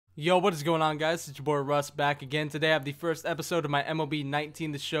Yo, what is going on, guys? It's your boy Russ back again. Today I have the first episode of my MLB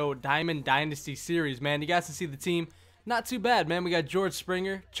 19 The Show Diamond Dynasty series, man. You guys can see the team. Not too bad, man. We got George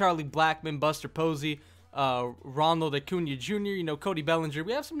Springer, Charlie Blackmon, Buster Posey, Ronald Acuna Jr., Cody Bellinger.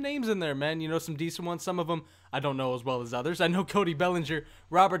 We have some names in there, man. Some decent ones. Some of them I don't know as well as others. I know Cody Bellinger.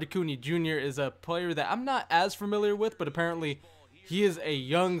 Robert Acuna Jr. is a player that I'm not as familiar with, but apparently he is a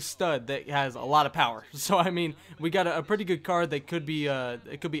young stud that has a lot of power. So I mean, we got a pretty good card that could be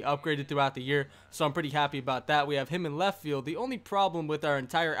upgraded throughout the year. So I'm pretty happy about that. We have him in left field. The only problem with our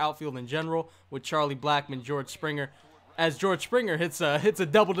entire outfield in general, with Charlie Blackmon, George Springer, as George Springer hits a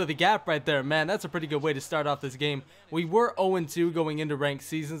double to the gap right there, man. That's a pretty good way to start off this game. We were 0-2 going into ranked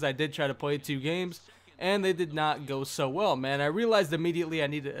seasons. I did try to play 2 games, and they did not go so well, man. I realized immediately I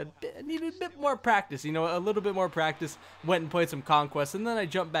needed a bit more practice, a little bit more practice. Went and played some Conquest, and then I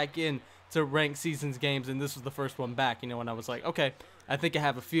jumped back in to ranked seasons games, and this was the first one back, when I was like, okay, I think I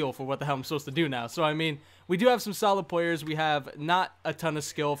have a feel for what the hell I'm supposed to do now. So, I mean, we do have some solid players. We have not a ton of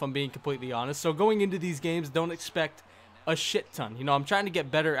skill, if I'm being completely honest. So, going into these games, don't expect a shit ton. I'm trying to get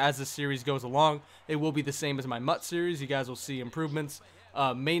better as the series goes along. It will be the same as my MUT series. You guys will see improvements.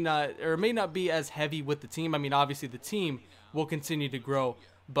 May not be as heavy with the team. I mean, obviously the team will continue to grow,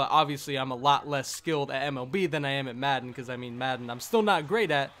 but obviously I'm a lot less skilled at MLB than I am at Madden, because I mean, Madden I'm still not great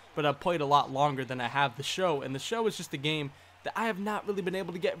at, but I've played a lot longer than I have the show, and the show is just a game that I have not really been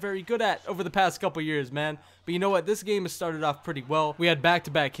able to get very good at over the past couple years, man. But you know what? This game has started off pretty well. We had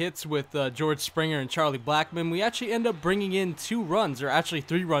back-to-back hits with George Springer and Charlie Blackmon. We actually end up bringing in 2 runs, or actually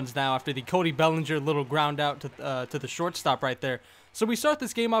 3 runs now, after the Cody Bellinger little ground out to the shortstop right there. So we start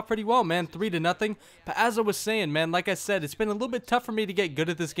this game off pretty well, man, 3-0. But as I was saying, man, like I said, it's been a little bit tough for me to get good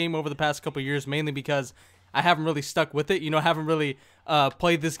at this game over the past couple years, mainly because I haven't really stuck with it. I haven't really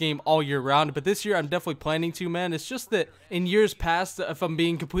played this game all year round. But this year, I'm definitely planning to, man. It's just that in years past, if I'm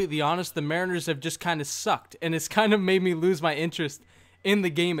being completely honest, the Mariners have just kind of sucked. And it's kind of made me lose my interest in the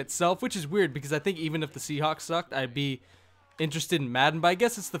game itself, which is weird because I think even if the Seahawks sucked, I'd be interested in Madden. But I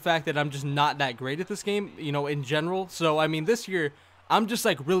guess it's the fact that I'm just not that great at this game, in general. So, I mean, this year, I'm just,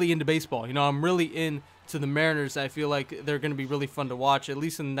 like, really into baseball. I'm really into the Mariners. I feel like they're going to be really fun to watch, at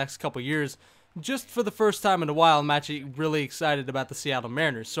least in the next couple years. Just for the first time in a while, I'm actually really excited about the Seattle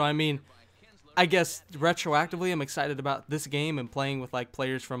Mariners. So, I mean, I guess retroactively, I'm excited about this game and playing with, like,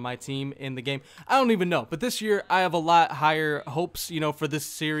 players from my team in the game. I don't even know. But this year, I have a lot higher hopes, for this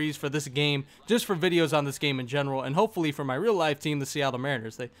series, for this game, just for videos on this game in general, and hopefully for my real-life team, the Seattle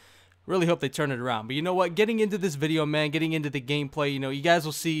Mariners. They really hope they turn it around. But you know what? Getting into this video, man, getting into the gameplay, you guys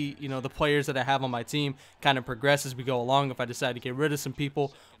will see, the players that I have on my team kind of progress as we go along if I decide to get rid of some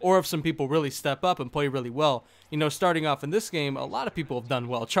people or if some people really step up and play really well. Starting off in this game, a lot of people have done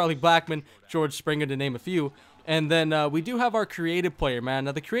well. Charlie Blackmon, George Springer, to name a few. And then we do have our creative player, man.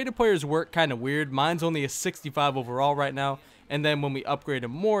 Now, the creative players work kind of weird. Mine's only a 65 overall right now. And then when we upgrade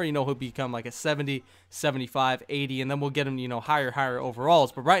him more, he'll become like a 70, 75, 80, and then we'll get him, higher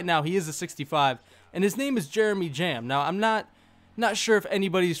overalls. But right now, he is a 65, and his name is Jeremy Jam. Now, I'm not sure if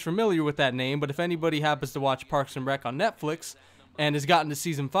anybody's familiar with that name, but if anybody happens to watch Parks and Rec on Netflix and has gotten to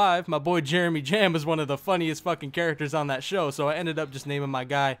Season 5, my boy Jeremy Jam is one of the funniest fucking characters on that show, so I ended up just naming my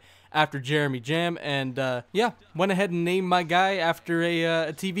guy after Jeremy Jam, and yeah, went ahead and named my guy after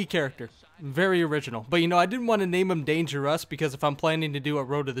a TV character. Very original. But, I didn't want to name him Dangerous because if I'm planning to do a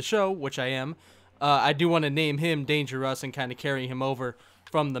Road to the Show, which I am, I do want to name him Dangerous and kind of carry him over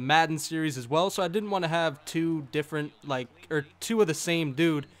from the Madden series as well. So I didn't want to have 2 different, or 2 of the same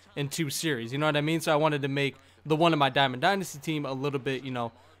dude in 2 series. You know what I mean? So I wanted to make the one of my Diamond Dynasty team a little bit,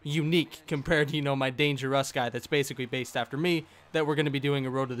 unique compared to, my Dangerous guy that's basically based after me that we're going to be doing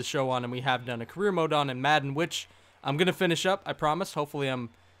a Road to the Show on, and we have done a career mode on in Madden, which I'm going to finish up, I promise. Hopefully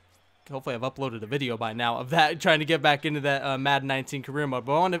I've uploaded a video by now of that, trying to get back into that Madden 19 career mode.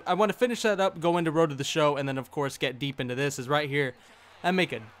 But I want to finish that up, go into Road to the Show, and then, of course, get deep into this. Is right here, I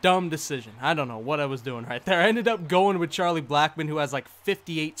make a dumb decision. I don't know what I was doing right there. I ended up going with Charlie Blackmon, who has, like,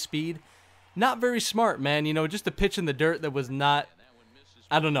 58 speed. Not very smart, man. Just a pitch in the dirt that was not...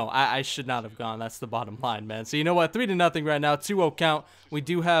 I don't know. I should not have gone. That's the bottom line, man. So, you know what? 3-0 right now. 2-0 count. We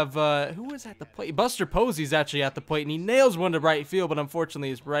do have, who is at the plate? Buster Posey's actually at the plate, and he nails one to right field, but unfortunately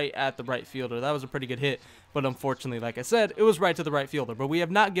is right at the right fielder. That was a pretty good hit, but unfortunately, like I said, it was right to the right fielder. But we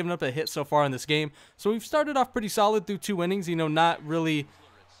have not given up a hit so far in this game. So we've started off pretty solid through 2 innings, not really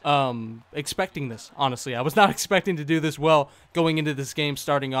expecting this, honestly. I was not expecting to do this well going into this game,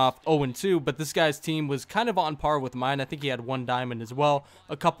 starting off 0-2, but this guy's team was kind of on par with mine. I think he had 1 diamond as well,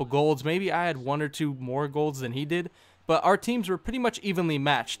 a couple golds. Maybe I had 1 or 2 more golds than he did, but our teams were pretty much evenly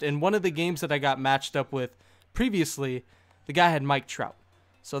matched. And one of the games that I got matched up with previously, the guy had Mike Trout.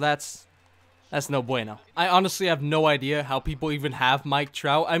 So that's no bueno. I honestly have no idea how people even have Mike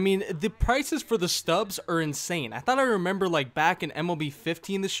Trout. I mean, the prices for the stubs are insane. I thought I remember like back in MLB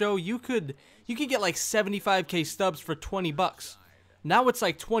 15, the show, you could get like 75K stubs for 20 bucks. Now it's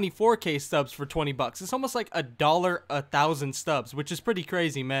like 24K stubs for 20 bucks. It's almost like $1 a thousand stubs, which is pretty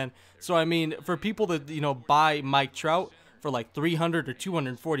crazy, man. So I mean, for people to, you know, buy Mike Trout for like 300 or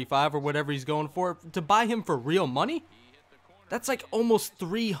 245 or whatever he's going for, to buy him for real money, that's like almost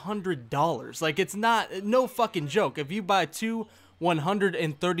 $300. Like, it's no fucking joke. If you buy two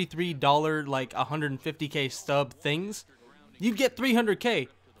 $133 like 150K stub things, you'd get 300K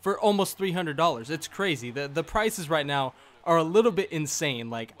for almost $300. It's crazy. The prices right now are a little bit insane.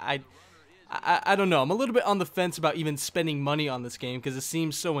 Like, I don't know. I'm a little bit on the fence about even spending money on this game because it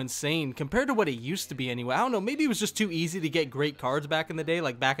seems so insane compared to what it used to be anyway. I don't know. Maybe it was just too easy to get great cards back in the day,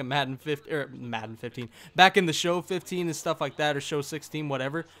 like back in Madden 15, back in the show 15 and stuff like that, or show 16,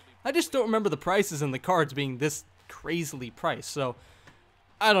 whatever. I just don't remember the prices and the cards being this crazily priced. So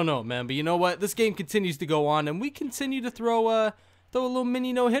I don't know, man. But you know what? This game continues to go on, and we continue to throw a little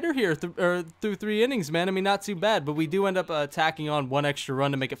mini no-hitter here through 3 innings, man. I mean, not too bad, but we do end up tacking on 1 extra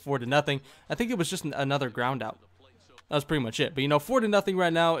run to make it 4-0. I think it was just another ground out. That was pretty much it. But, you know, 4-0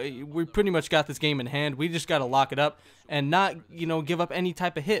 right now, we pretty much got this game in hand. We just got to lock it up and not, you know, give up any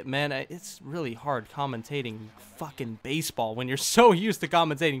type of hit, man. It's really hard commentating fucking baseball when you're so used to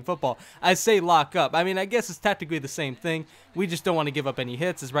commentating football. I say lock up. I mean, I guess it's technically the same thing. We just don't want to give up any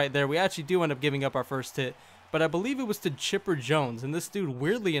hits. It's right there. We actually do end up giving up our first hit, but I believe it was to Chipper Jones, and this dude,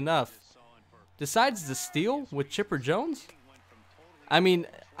 weirdly enough, decides to steal with Chipper Jones? I mean,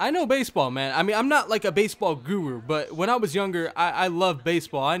 I know baseball, man. I mean, I'm not like a baseball guru, but when I was younger, I loved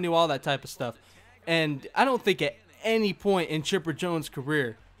baseball. I knew all that type of stuff, and I don't think at any point in Chipper Jones'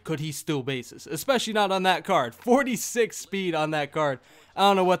 career could he steal bases, especially not on that card. 46 speed on that card. I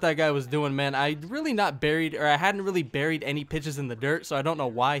don't know what that guy was doing, man. I hadn't really buried any pitches in the dirt, so I don't know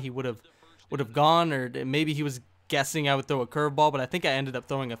why he would have gone, or maybe he was guessing I would throw a curveball, but I think I ended up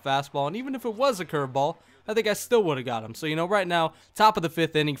throwing a fastball, and even if it was a curveball, I think I still would have got him. So, you know, right now, top of the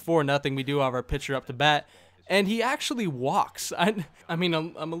 5th inning, 4-0, we do have our pitcher up to bat, and he actually walks. I mean,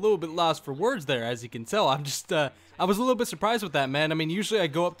 I'm a little bit lost for words there, as you can tell. I'm just, I was a little bit surprised with that, man. I mean, usually I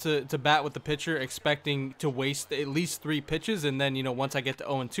go up to bat with the pitcher expecting to waste at least 3 pitches, and then, you know, once I get to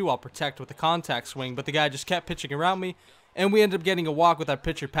 0-2, I'll protect with a contact swing, but the guy just kept pitching around me. And we end up getting a walk with our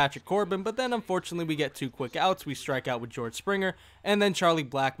pitcher, Patrick Corbin, but then unfortunately we get 2 quick outs. We strike out with George Springer, and then Charlie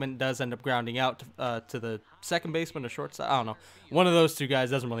Blackmon does end up grounding out to the second baseman or shortstop. I don't know. One of those 2 guys,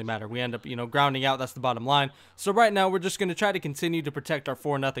 doesn't really matter. We end up, you know, grounding out. That's the bottom line. So right now we're just going to try to continue to protect our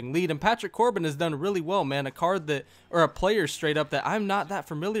 4-0 lead, and Patrick Corbin has done really well, man. A player straight up that I'm not that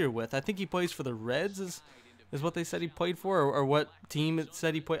familiar with. I think he plays for the Reds, is what they said he played for, or what team it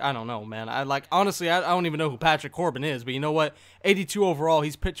said he played. I don't know, man. Honestly, I don't even know who Patrick Corbin is, but you know what? 82 overall,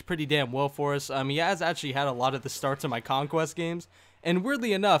 he's pitched pretty damn well for us. He has actually had a lot of the starts in my Conquest games, and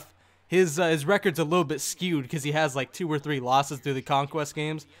weirdly enough, his record's a little bit skewed because he has like 2 or 3 losses through the Conquest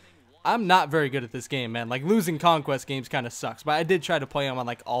games. I'm not very good at this game, man. Like, losing Conquest games kind of sucks, but I did try to play him on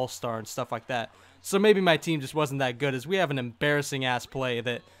like All-Star and stuff like that. So maybe my team just wasn't that good, as we have an embarrassing-ass play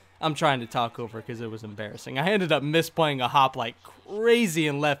that I'm trying to talk over because it was embarrassing. I ended up misplaying a hop like crazy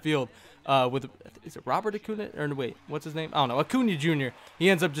in left field is it Robert Acuna? Or wait, what's his name? I don't know. Acuna Jr. He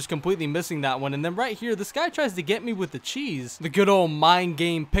ends up just completely missing that one. And then right here, this guy tries to get me with the cheese. The good old mind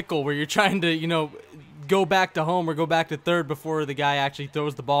game pickle where you're trying to, you know, go back to home or go back to third before the guy actually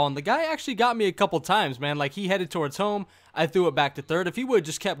throws the ball. And the guy actually got me a couple times, man. Like, he headed towards home. I threw it back to third. If he would have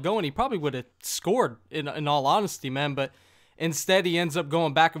just kept going, he probably would have scored, in all honesty, man. But instead, he ends up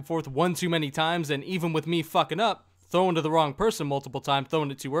going back and forth one too many times. And even with me fucking up, throwing to the wrong person multiple times, throwing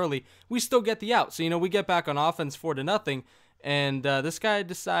it too early, we still get the out. So, you know, we get back on offense 4-0. And this guy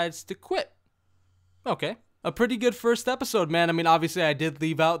decides to quit. Okay. A pretty good first episode, man. I mean, obviously, I did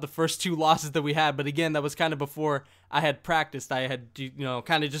leave out the first 2 losses that we had, but again, that was kind of before I had practiced. I had, you know,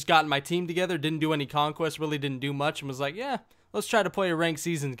 kind of just gotten my team together, didn't do any conquests, really didn't do much, and was like, yeah, let's try to play a ranked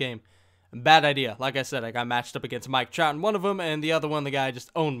seasons game. Bad idea. Like I said, I got matched up against Mike Trout in one of them, and the other one, the guy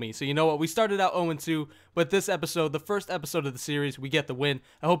just owned me. So you know what? We started out 0-2, but this episode, the first episode of the series, we get the win.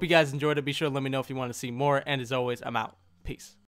 I hope you guys enjoyed it. Be sure to let me know if you want to see more, and as always, I'm out. Peace.